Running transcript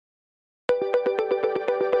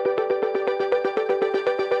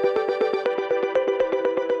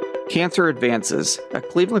Cancer Advances, a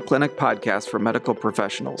Cleveland Clinic podcast for medical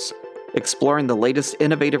professionals, exploring the latest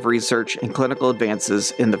innovative research and clinical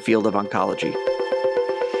advances in the field of oncology.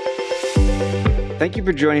 Thank you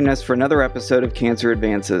for joining us for another episode of Cancer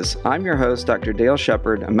Advances. I'm your host, Dr. Dale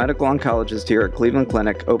Shepard, a medical oncologist here at Cleveland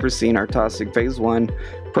Clinic, overseeing our Taussig Phase 1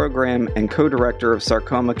 program and co-director of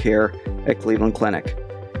sarcoma care at Cleveland Clinic.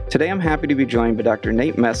 Today, I'm happy to be joined by Dr.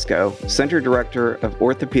 Nate Mesko, Center Director of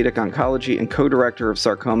Orthopedic Oncology and Co-Director of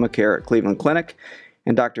Sarcoma Care at Cleveland Clinic,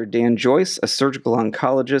 and Dr. Dan Joyce, a surgical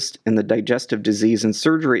oncologist in the Digestive Disease and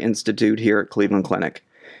Surgery Institute here at Cleveland Clinic.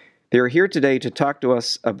 They are here today to talk to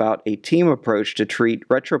us about a team approach to treat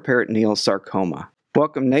retroperitoneal sarcoma.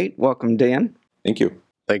 Welcome, Nate. Welcome, Dan. Thank you.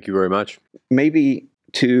 Thank you very much. Maybe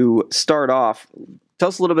to start off, tell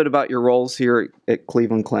us a little bit about your roles here at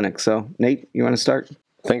Cleveland Clinic. So, Nate, you want to start?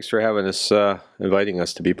 Thanks for having us, inviting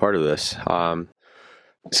us to be part of this.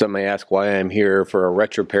 Some may ask why I'm here for a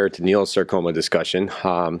retroperitoneal sarcoma discussion.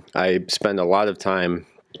 I spend a lot of time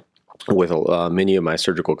with many of my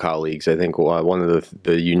surgical colleagues. I think one of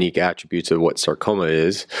the unique attributes of what sarcoma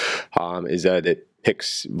is that it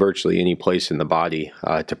picks virtually any place in the body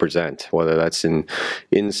to present, whether that's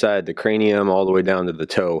inside the cranium all the way down to the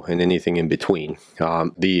toe and anything in between.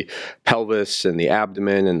 The pelvis and the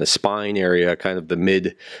abdomen and the spine area, kind of the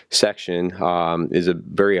midsection, is a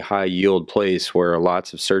very high yield place where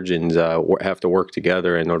lots of surgeons have to work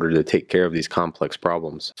together in order to take care of these complex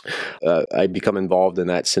problems. I become involved in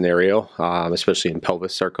that scenario, especially in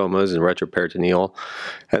pelvis sarcomas and retroperitoneal,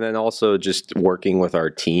 and then also just working with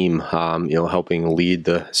our team, helping lead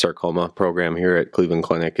the sarcoma program here at Cleveland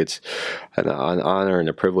Clinic. It's an honor and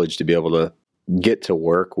a privilege to be able to get to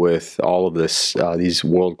work with all of these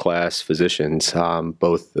world-class physicians,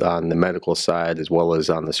 both on the medical side as well as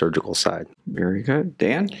on the surgical side. Very good.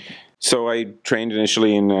 Dan? So I trained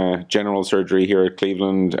initially in general surgery here at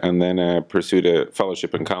Cleveland, and then pursued a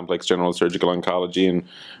fellowship in complex general surgical oncology in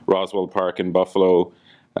Roswell Park in Buffalo,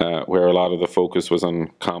 where a lot of the focus was on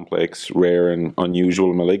complex, rare, and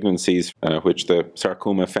unusual malignancies, which the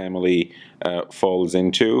sarcoma family falls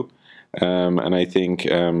into. And I think,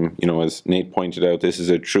 as Nate pointed out, this is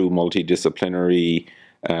a true multidisciplinary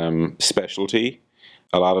specialty.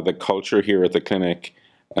 A lot of the culture here at the clinic,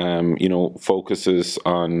 focuses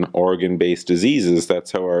on organ-based diseases.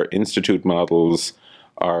 That's how our institute models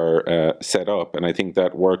are set up. And I think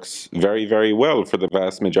that works very, very well for the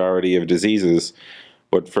vast majority of diseases.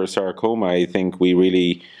 But for sarcoma, I think we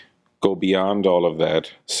really go beyond all of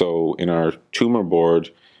that. So in our tumor board,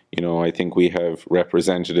 I think we have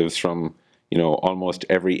representatives from, almost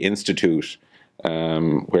every institute,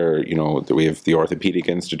 where, we have the Orthopedic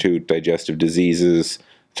Institute, Digestive Diseases,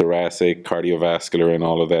 Thoracic, Cardiovascular, and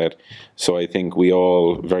all of that. So I think we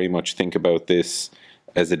all very much think about this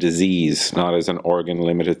as a disease, not as an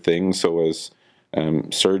organ-limited thing. So as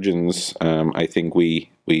surgeons, I think we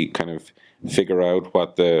kind of figure out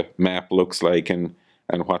what the map looks like and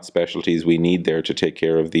what specialties we need there to take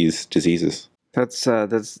care of these diseases. That's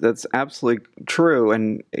absolutely true.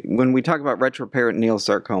 And when we talk about retroperitoneal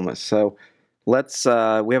sarcomas, so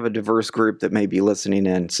we have a diverse group that may be listening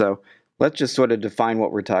in. So let's just sort of define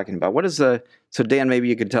what we're talking about. So Dan, maybe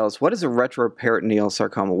you could tell us, what is a retroperitoneal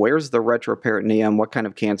sarcoma? Where's the retroperitoneum? What kind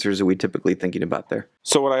of cancers are we typically thinking about there?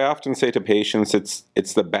 So what I often say to patients,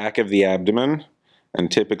 it's the back of the abdomen. And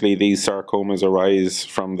typically these sarcomas arise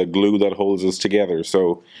from the glue that holds us together.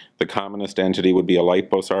 So the commonest entity would be a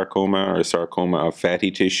liposarcoma or a sarcoma of fatty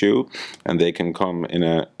tissue, and they can come in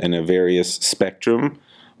a various spectrum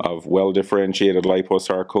of well-differentiated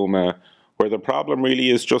liposarcoma, where the problem really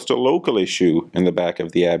is just a local issue in the back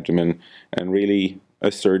of the abdomen and really a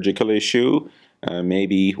surgical issue,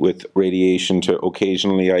 maybe with radiation to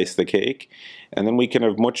occasionally ice the cake. And then we can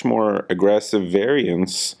have much more aggressive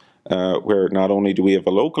variants, where not only do we have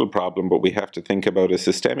a local problem, but we have to think about a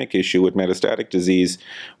systemic issue with metastatic disease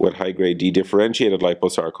with high-grade dedifferentiated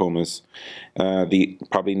liposarcomas. The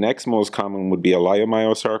probably next most common would be a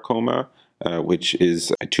leiomyosarcoma, which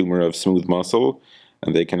is a tumor of smooth muscle,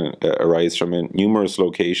 and they can arise from numerous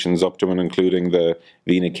locations, up to and including the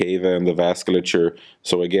vena cava and the vasculature.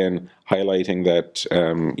 So again, highlighting that,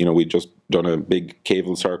 we just done a big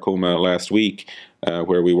caval sarcoma last week,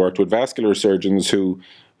 where we worked with vascular surgeons who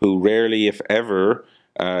rarely, if ever,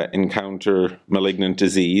 encounter malignant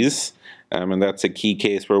disease. And that's a key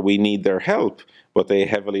case where we need their help, but they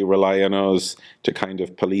heavily rely on us to kind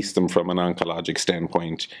of police them from an oncologic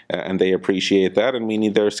standpoint. And they appreciate that, and we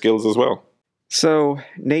need their skills as well. So,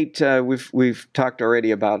 Nate, we've talked already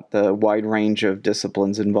about the wide range of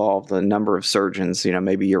disciplines involved, the number of surgeons,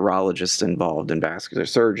 maybe urologists involved and vascular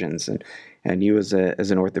surgeons, and you as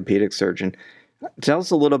an orthopedic surgeon. Tell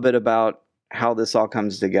us a little bit about how this all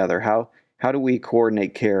comes together. How do we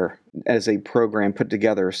coordinate care as a program, put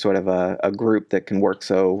together sort of a group that can work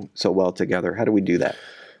so well together? How do we do that?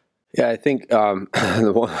 Yeah, I think one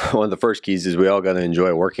of the first keys is we all got to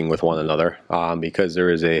enjoy working with one another, because there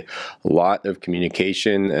is a lot of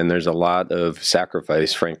communication and there's a lot of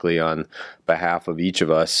sacrifice, frankly, on behalf of each of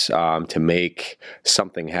us to make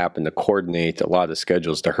something happen, to coordinate a lot of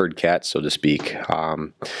schedules, to herd cats, so to speak.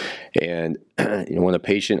 And when a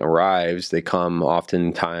patient arrives, they come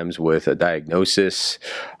oftentimes with a diagnosis,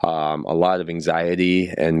 a lot of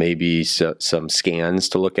anxiety, and maybe some scans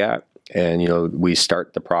to look at. And, we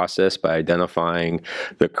start the process by identifying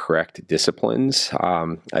the correct disciplines.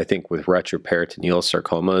 I think with retroperitoneal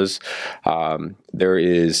sarcomas, there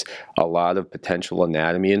is a lot of potential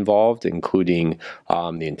anatomy involved, including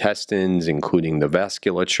the intestines, including the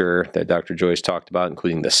vasculature that Dr. Joyce talked about,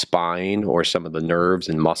 including the spine or some of the nerves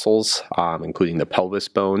and muscles, including the pelvis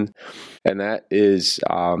bone. And that is,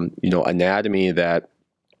 anatomy that,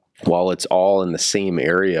 while it's all in the same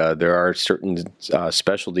area, there are certain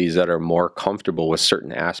specialties that are more comfortable with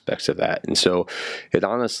certain aspects of that. And so it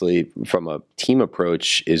honestly, from a team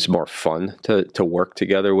approach, is more fun to work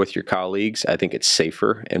together with your colleagues. I think it's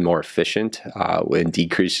safer and more efficient and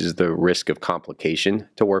decreases the risk of complication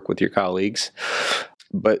to work with your colleagues.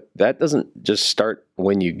 But that doesn't just start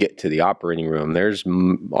when you get to the operating room. There's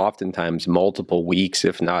oftentimes multiple weeks,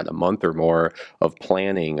 if not a month or more, of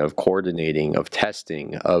planning, of coordinating, of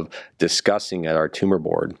testing, of discussing at our tumor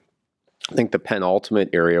board. I think the penultimate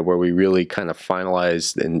area where we really kind of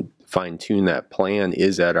finalize and fine-tune that plan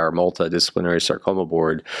is at our multidisciplinary sarcoma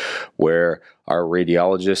board, where our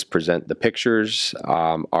radiologists present the pictures,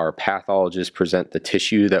 our pathologists present the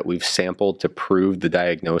tissue that we've sampled to prove the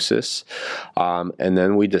diagnosis, and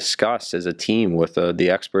then we discuss as a team with the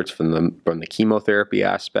experts from the chemotherapy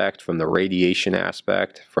aspect, from the radiation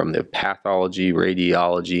aspect, from the pathology,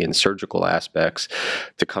 radiology, and surgical aspects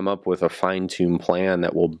to come up with a fine-tuned plan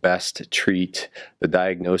that will best treat the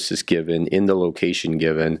diagnosis given in the location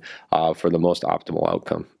given for the most optimal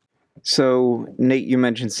outcome. So, Nate, you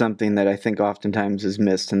mentioned something that I think oftentimes is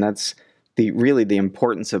missed, and that's the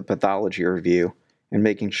importance of pathology review and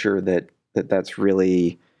making sure that that's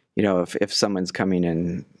really, if someone's coming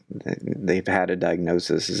in, they've had a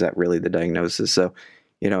diagnosis, is that really the diagnosis? So,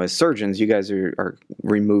 as surgeons, you guys are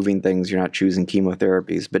removing things, you're not choosing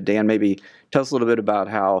chemotherapies. But Dan, maybe tell us a little bit about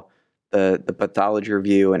how the pathology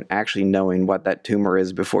review and actually knowing what that tumor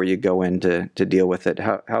is before you go in to deal with it.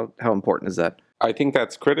 How important is that? I think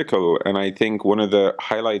that's critical, and I think one of the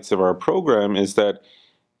highlights of our program is that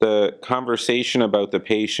the conversation about the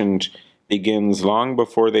patient begins long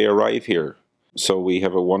before they arrive here. So we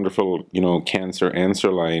have a wonderful, cancer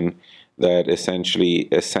answer line that essentially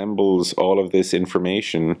assembles all of this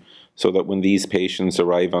information so that when these patients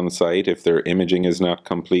arrive on site, if their imaging is not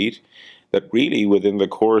complete, that really within the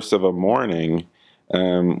course of a morning,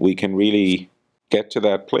 we can really get to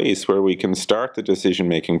that place where we can start the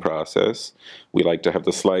decision-making process. We like to have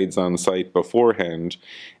the slides on site beforehand.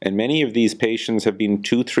 And many of these patients have been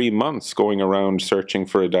 2-3 months going around searching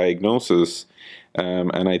for a diagnosis.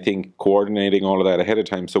 And I think coordinating all of that ahead of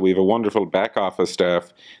time. So we have a wonderful back office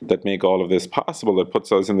staff that make all of this possible, that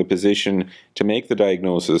puts us in the position to make the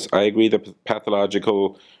diagnosis. I agree that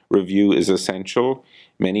pathological review is essential.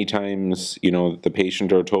 Many times, the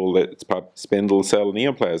patient are told that it's spindle cell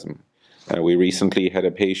neoplasm. We recently had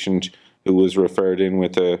a patient who was referred in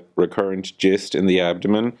with a recurrent GIST in the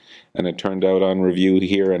abdomen, and it turned out on review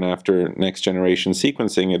here and after next generation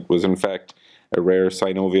sequencing, it was in fact a rare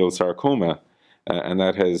synovial sarcoma, and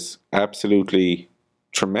that has absolutely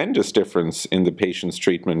tremendous difference in the patient's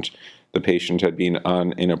treatment. The patient had been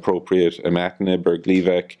on inappropriate imatinib or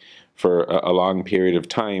Gleevec for a long period of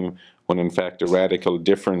time, when in fact a radical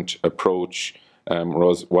different approach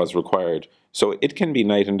was required. So it can be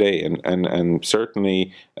night and day, and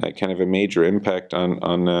certainly kind of a major impact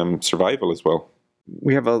on survival as well.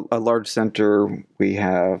 We have a large center. We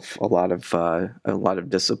have a lot of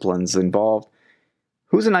disciplines involved.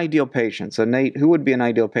 Who's an ideal patient? So Nate, who would be an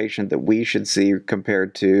ideal patient that we should see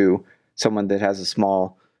compared to someone that has a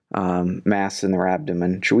small mass in their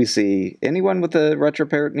abdomen? Should we see anyone with a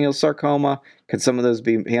retroperitoneal sarcoma? Could some of those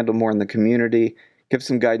be handled more in the community? Give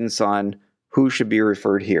some guidance on who should be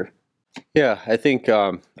referred here. Yeah, I think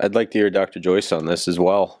I'd like to hear Dr. Joyce on this as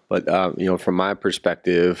well. But, from my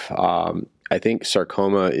perspective, I think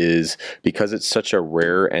sarcoma is, because it's such a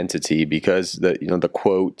rare entity, because the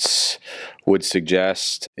quotes would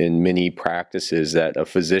suggest in many practices that a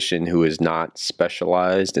physician who is not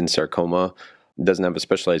specialized in sarcoma doesn't have a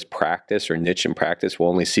specialized practice or niche in practice will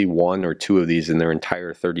only see 1 or 2 of these in their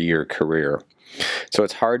entire 30-year career. So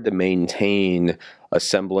it's hard to maintain a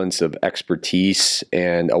semblance of expertise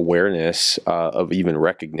and awareness of even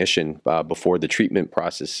recognition before the treatment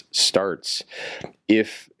process starts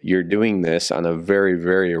if you're doing this on a very,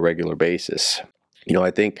 very irregular basis.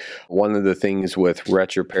 I think one of the things with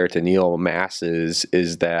retroperitoneal masses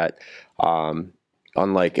is that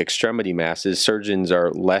unlike extremity masses, surgeons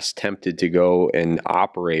are less tempted to go and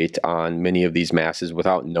operate on many of these masses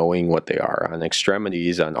without knowing what they are. On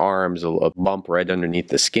extremities, on arms, a bump right underneath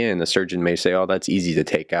the skin, a surgeon may say, "Oh, that's easy to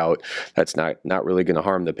take out. That's not really going to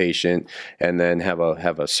harm the patient," and then have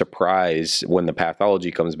a surprise when the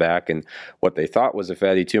pathology comes back and what they thought was a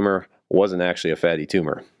fatty tumor wasn't actually a fatty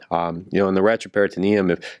tumor. In the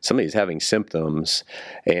retroperitoneum, if somebody's having symptoms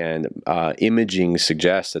and imaging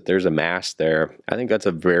suggests that there's a mass there, I think that's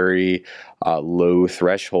a very low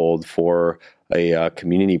threshold for a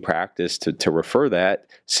community practice to refer that,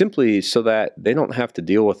 simply so that they don't have to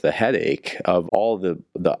deal with the headache of all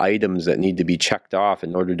the items that need to be checked off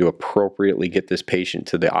in order to appropriately get this patient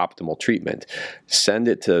to the optimal treatment. Send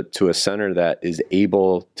it to a center that is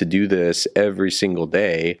able to do this every single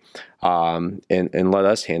day, and let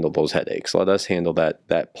us handle those headaches. Let us handle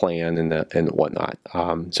that plan and whatnot.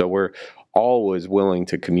 So we're always willing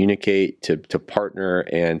to communicate, to partner,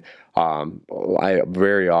 and I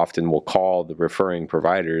very often will call the referring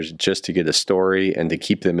providers just to get a story and to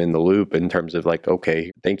keep them in the loop in terms of like, okay,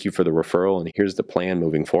 thank you for the referral and here's the plan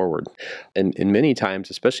moving forward. And many times,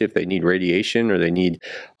 especially if they need radiation or they need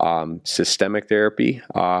systemic therapy,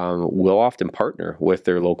 we'll often partner with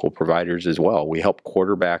their local providers as well. We help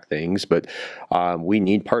quarterback things, but we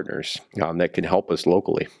need partners that can help us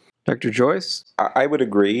locally. Dr. Joyce? I would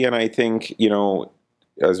agree, and I think,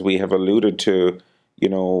 as we have alluded to,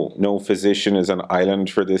 no physician is an island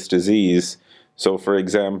for this disease. So, for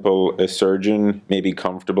example, a surgeon may be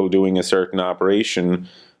comfortable doing a certain operation,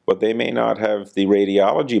 but they may not have the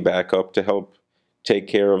radiology backup to help take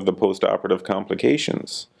care of the postoperative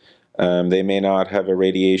complications. They may not have a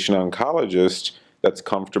radiation oncologist that's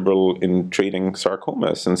comfortable in treating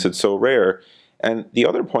sarcoma since it's so rare. And the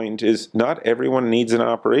other point is not everyone needs an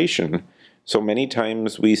operation. So many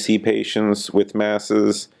times we see patients with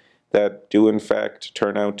masses that do in fact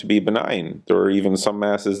turn out to be benign. There are even some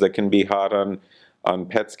masses that can be hot on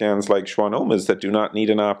PET scans like schwannomas that do not need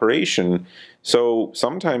an operation. So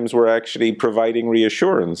sometimes we're actually providing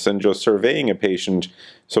reassurance and just surveying a patient.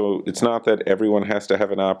 So it's not that everyone has to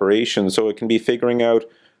have an operation. So it can be figuring out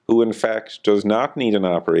who in fact does not need an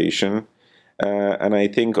operation. And I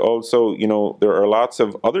think also, there are lots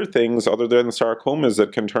of other things other than sarcomas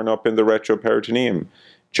that can turn up in the retroperitoneum.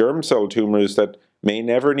 Germ cell tumors that may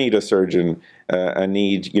never need a surgeon and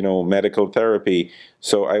need, medical therapy.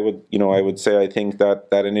 So I would say I think that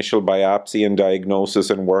initial biopsy and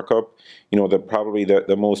diagnosis and workup, that probably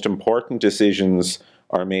the most important decisions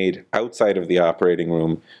are made outside of the operating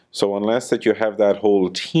room. So unless that you have that whole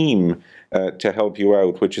team to help you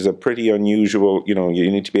out, which is a pretty unusual, you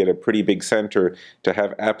need to be at a pretty big center to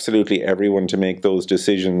have absolutely everyone to make those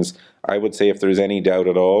decisions. I would say if there's any doubt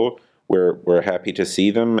at all, we're happy to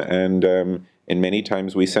see them, and many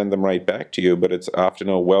times we send them right back to you, but it's often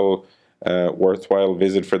a worthwhile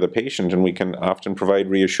visit for the patient, and we can often provide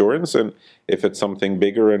reassurance, and if it's something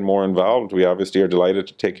bigger and more involved, we obviously are delighted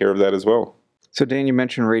to take care of that as well. So Dan, you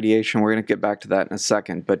mentioned radiation. We're going to get back to that in a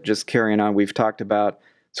second, but just carrying on, we've talked about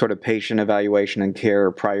sort of patient evaluation and care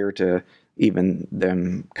prior to even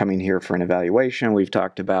them coming here for an evaluation. We've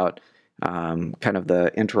talked about kind of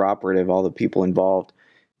the interoperative, all the people involved.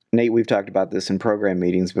 Nate, we've talked about this in program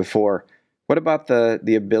meetings before. What about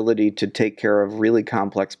the ability to take care of really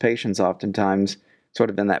complex patients oftentimes sort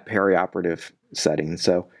of in that perioperative setting?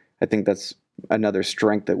 So I think that's another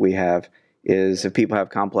strength that we have is if people have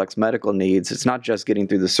complex medical needs, it's not just getting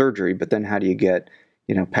through the surgery, but then how do you get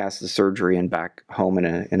past the surgery and back home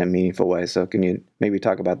in a meaningful way? So can you maybe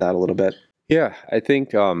talk about that a little bit? Yeah, I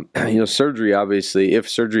think, surgery, obviously, if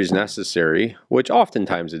surgery is necessary, which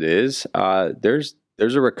oftentimes it is, there's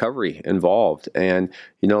a recovery involved. And,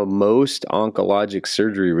 most oncologic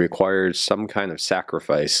surgery requires some kind of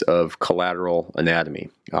sacrifice of collateral anatomy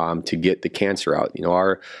to get the cancer out.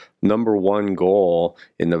 Our number one goal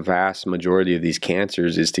in the vast majority of these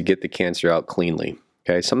cancers is to get the cancer out cleanly.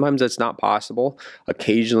 Okay, sometimes that's not possible.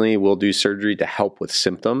 Occasionally we'll do surgery to help with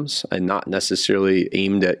symptoms and not necessarily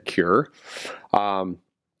aimed at cure.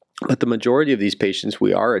 But the majority of these patients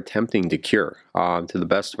we are attempting to cure to the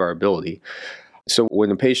best of our ability. So when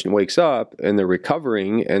the patient wakes up and they're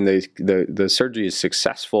recovering and the surgery is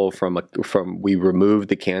successful from we removed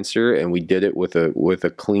the cancer and we did it with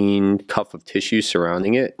a clean cuff of tissue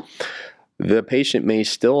surrounding it, the patient may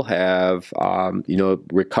still have,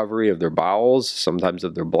 recovery of their bowels, sometimes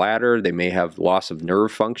of their bladder. They may have loss of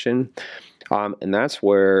nerve function. And that's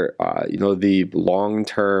where, the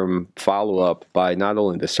long-term follow-up by not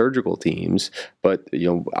only the surgical teams, but,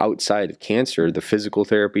 outside of cancer, the physical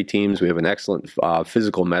therapy teams. We have an excellent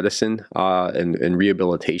physical medicine and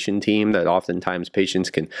rehabilitation team that oftentimes patients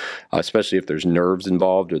can, especially if there's nerves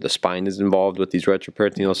involved or the spine is involved with these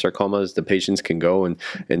retroperitoneal sarcomas, the patients can go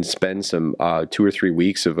and spend some 2 or 3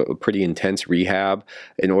 weeks of a pretty intense rehab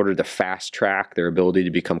in order to fast-track their ability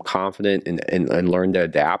to become confident and learn to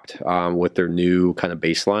adapt with their new kind of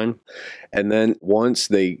baseline. And then once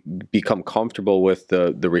they become comfortable with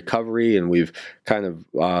the recovery and we've kind of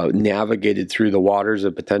navigated through the waters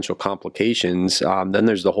of potential complications, then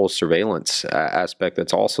there's the whole surveillance aspect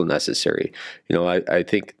that's also necessary. I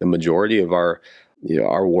think the majority of our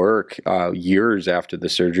work years after the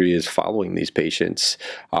surgery is following these patients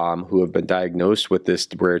who have been diagnosed with this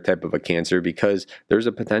rare type of a cancer, because there's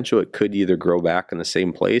a potential it could either grow back in the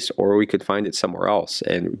same place or we could find it somewhere else.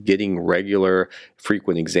 And getting regular,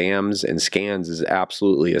 frequent exams and scans is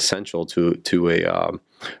absolutely essential to the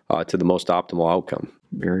most optimal outcome.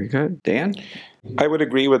 Very good. Dan? I would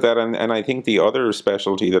agree with that. And I think the other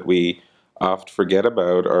specialty that we oft forget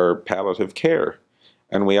about are palliative care.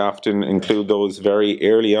 And we often include those very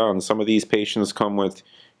early on. Some of these patients come with,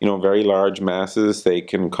 very large masses. They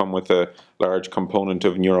can come with a large component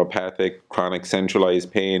of neuropathic, chronic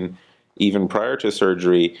centralized pain, even prior to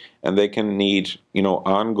surgery. And they can need,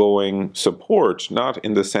 ongoing support, not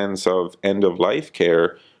in the sense of end-of-life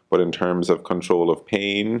care, but in terms of control of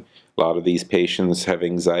pain. A lot of these patients have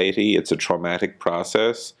anxiety. It's a traumatic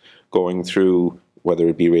process going through, whether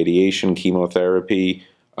it be radiation, chemotherapy,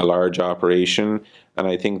 a large operation. And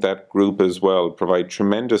I think that group as well provide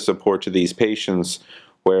tremendous support to these patients,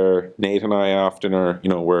 where Nate and I often are,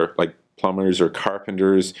 we're like plumbers or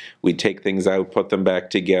carpenters. We take things out, put them back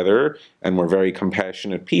together, and we're very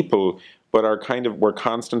compassionate people, but we're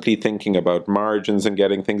constantly thinking about margins and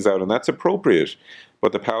getting things out, and that's appropriate.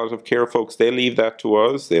 But the palliative care folks, they leave that to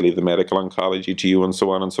us. They leave the medical oncology to you and so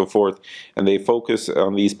on and so forth. And they focus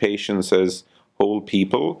on these patients as whole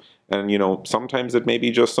people. And, sometimes it may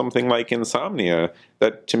be just something like insomnia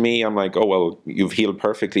that, to me, I'm like, oh, well, you've healed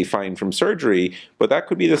perfectly fine from surgery, but that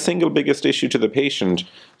could be the single biggest issue to the patient.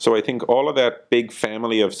 So I think all of that big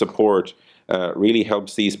family of support really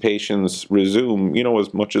helps these patients resume,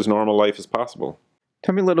 as much as normal life as possible.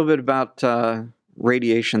 Tell me a little bit about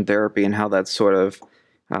radiation therapy and how that's sort of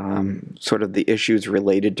the issues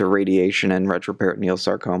related to radiation and retroperitoneal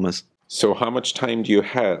sarcomas. So how much time do you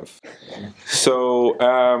have? So,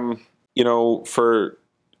 for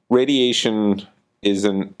radiation is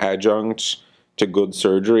an adjunct to good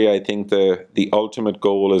surgery. I think the ultimate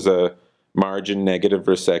goal is a margin negative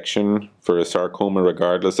resection for a sarcoma,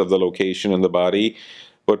 regardless of the location in the body.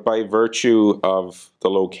 But by virtue of the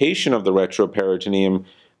location of the retroperitoneum,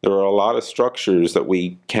 there are a lot of structures that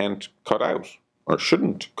we can't cut out or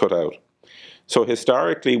shouldn't cut out. So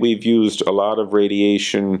historically, we've used a lot of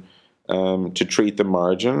radiation to treat the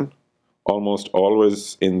margin, almost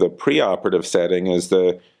always in the preoperative setting, as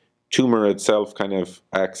the tumor itself kind of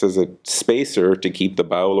acts as a spacer to keep the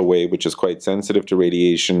bowel away, which is quite sensitive to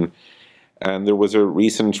radiation. And there was a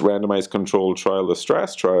recent randomized controlled trial, the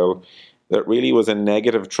STRASS trial, that really was a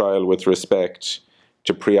negative trial with respect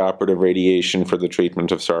to preoperative radiation for the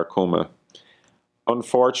treatment of sarcoma.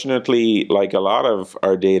 Unfortunately, like a lot of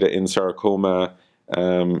our data in sarcoma,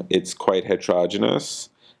 it's quite heterogeneous.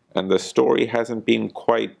 And the story hasn't been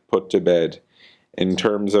quite put to bed in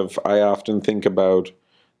terms of, I often think about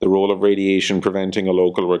the role of radiation preventing a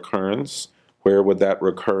local recurrence. Where would that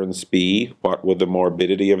recurrence be? What would the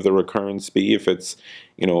morbidity of the recurrence be? If it's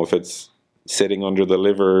sitting under the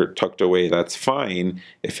liver, tucked away, that's fine.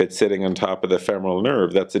 If it's sitting on top of the femoral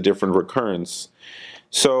nerve, that's a different recurrence.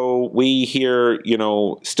 So we here,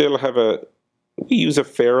 still have we use a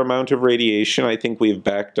fair amount of radiation. I think we've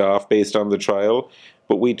backed off based on the trial.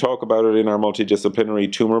 But we talk about it in our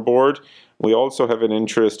multidisciplinary tumor board. We also have an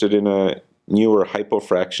interest in a newer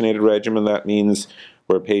hypofractionated regimen. That means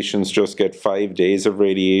where patients just get 5 days of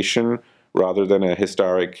radiation rather than a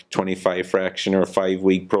historic 25 fraction or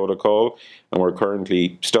 5-week protocol. And we're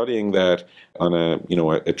currently studying that on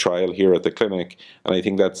a trial here at the clinic. And I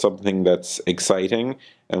think that's something that's exciting,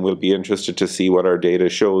 and we'll be interested to see what our data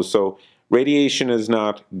shows. So radiation is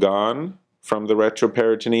not gone. from the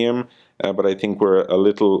retroperitoneum, but I think we're a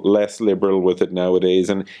little less liberal with it nowadays.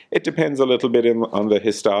 And it depends a little bit on the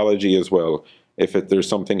histology as well. If there's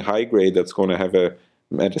something high grade that's going to have a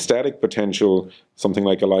metastatic potential, something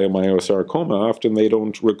like a leiomyosarcoma, often they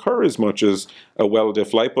don't recur as much as a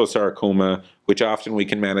well-diff liposarcoma, which often we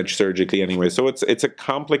can manage surgically anyway. So it's a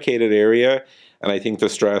complicated area, and I think the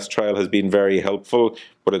STRASS trial has been very helpful,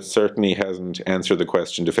 but it certainly hasn't answered the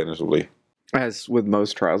question definitively. As with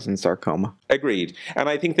most trials in sarcoma. Agreed. And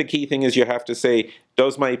I think the key thing is you have to say,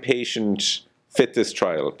 does my patient fit this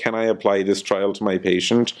trial? Can I apply this trial to my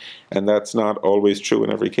patient? And that's not always true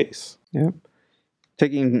in every case. Yep.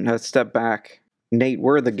 Taking a step back, Nate,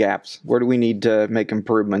 where are the gaps? Where do we need to make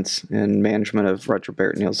improvements in management of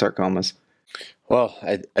retroperitoneal sarcomas? Well,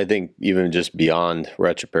 I think even just beyond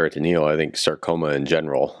retroperitoneal, I think sarcoma in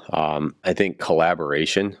general, I think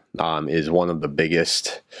collaboration is one of the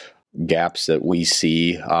biggest gaps that we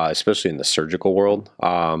see, especially in the surgical world.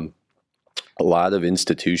 A lot of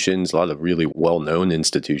institutions, a lot of really well-known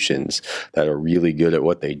institutions that are really good at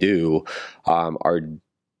what they do are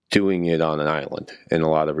doing it on an island in a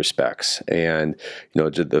lot of respects. And,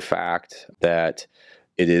 the fact that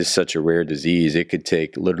it is such a rare disease, it could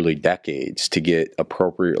take literally decades to get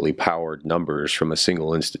appropriately powered numbers from a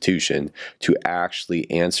single institution to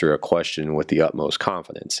actually answer a question with the utmost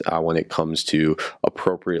confidence when it comes to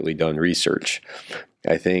appropriately done research.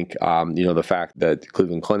 I think, the fact that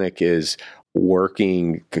Cleveland Clinic is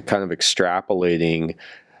working, kind of extrapolating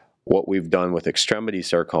what we've done with extremity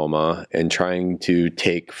sarcoma and trying to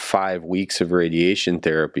take 5 weeks of radiation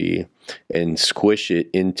therapy and squish it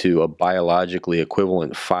into a biologically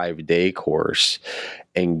equivalent 5-day course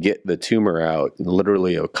and get the tumor out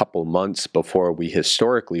literally a couple months before we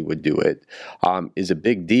historically would do it is a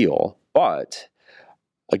big deal. But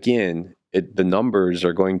again, the numbers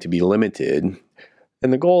are going to be limited.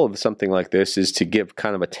 And the goal of something like this is to give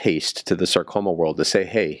kind of a taste to the sarcoma world, to say,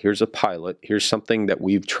 hey, here's a pilot, here's something that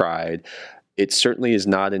we've tried. It certainly is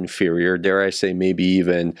not inferior, dare I say maybe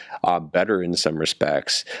even better in some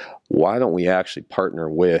respects. Why don't we actually partner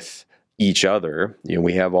with each other?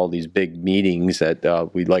 We have all these big meetings that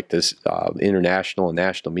we like this international and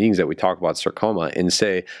national meetings that we talk about sarcoma and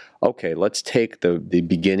say, okay, let's take the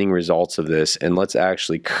beginning results of this and let's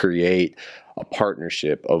actually create a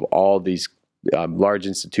partnership of all these large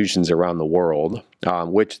institutions around the world,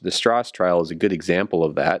 which the STRASS trial is a good example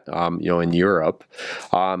of that, in Europe,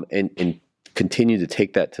 and continue to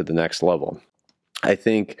take that to the next level. I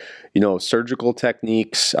think, surgical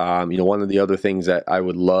techniques, one of the other things that I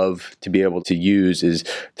would love to be able to use is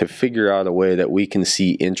to figure out a way that we can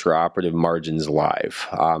see intraoperative margins live.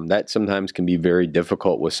 That sometimes can be very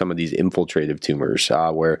difficult with some of these infiltrative tumors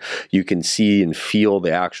where you can see and feel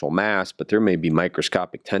the actual mass, but there may be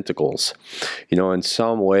microscopic tentacles, in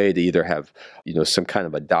some way to either have, some kind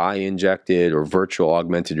of a dye injected or virtual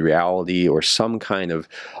augmented reality or some kind of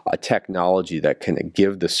a technology that can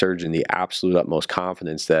give the surgeon the absolute utmost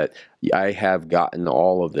confidence that I have gotten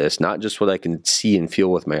all of this, not just what I can see and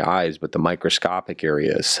feel with my eyes, but the microscopic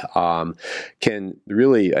areas can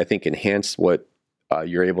really, I think, enhance what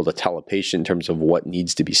you're able to tell a patient in terms of what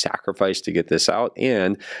needs to be sacrificed to get this out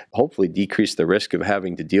and hopefully decrease the risk of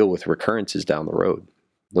having to deal with recurrences down the road.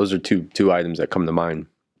 Those are two items that come to mind.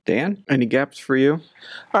 Dan, any gaps for you?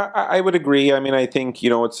 I would agree. I mean, I think,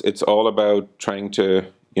 it's all about trying to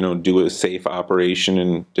do a safe operation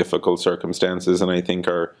in difficult circumstances. And I think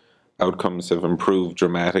our outcomes have improved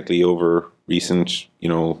dramatically over recent,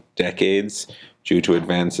 decades due to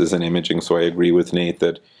advances in imaging. So I agree with Nate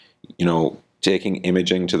that, taking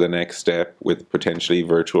imaging to the next step with potentially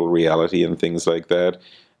virtual reality and things like that,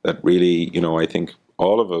 that really, I think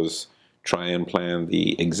all of us try and plan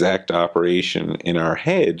the exact operation in our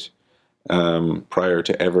head prior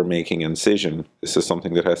to ever making incision. This is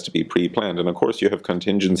something that has to be pre-planned. And of course you have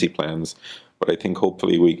contingency plans, but I think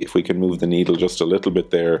hopefully if we can move the needle just a little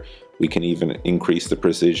bit there, we can even increase the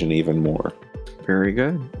precision even more. Very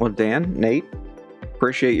good. Well, Dan, Nate,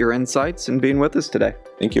 appreciate your insights and being with us today.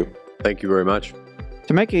 Thank you. Thank you very much.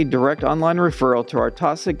 To make a direct online referral to our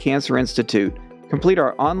Taussig Cancer Institute, complete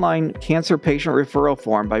our online cancer patient referral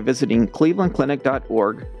form by visiting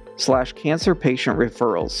clevelandclinic.org/cancer patient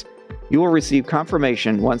referrals. You will receive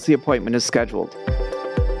confirmation once the appointment is scheduled.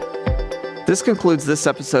 This concludes this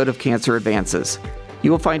episode of Cancer Advances. You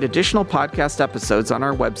will find additional podcast episodes on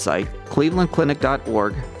our website,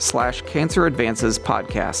 clevelandclinic.org/Cancer Advances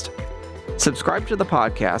podcast. Subscribe to the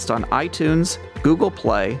podcast on iTunes, Google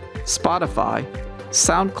Play, Spotify,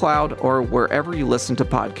 SoundCloud, or wherever you listen to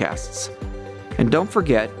podcasts. And don't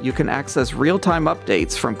forget, you can access real-time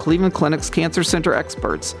updates from Cleveland Clinic's Cancer Center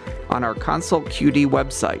experts on our Consult QD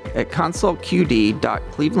website at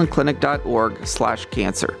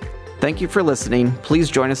consultqd.clevelandclinic.org/cancer. Thank you for listening. Please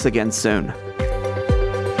join us again soon.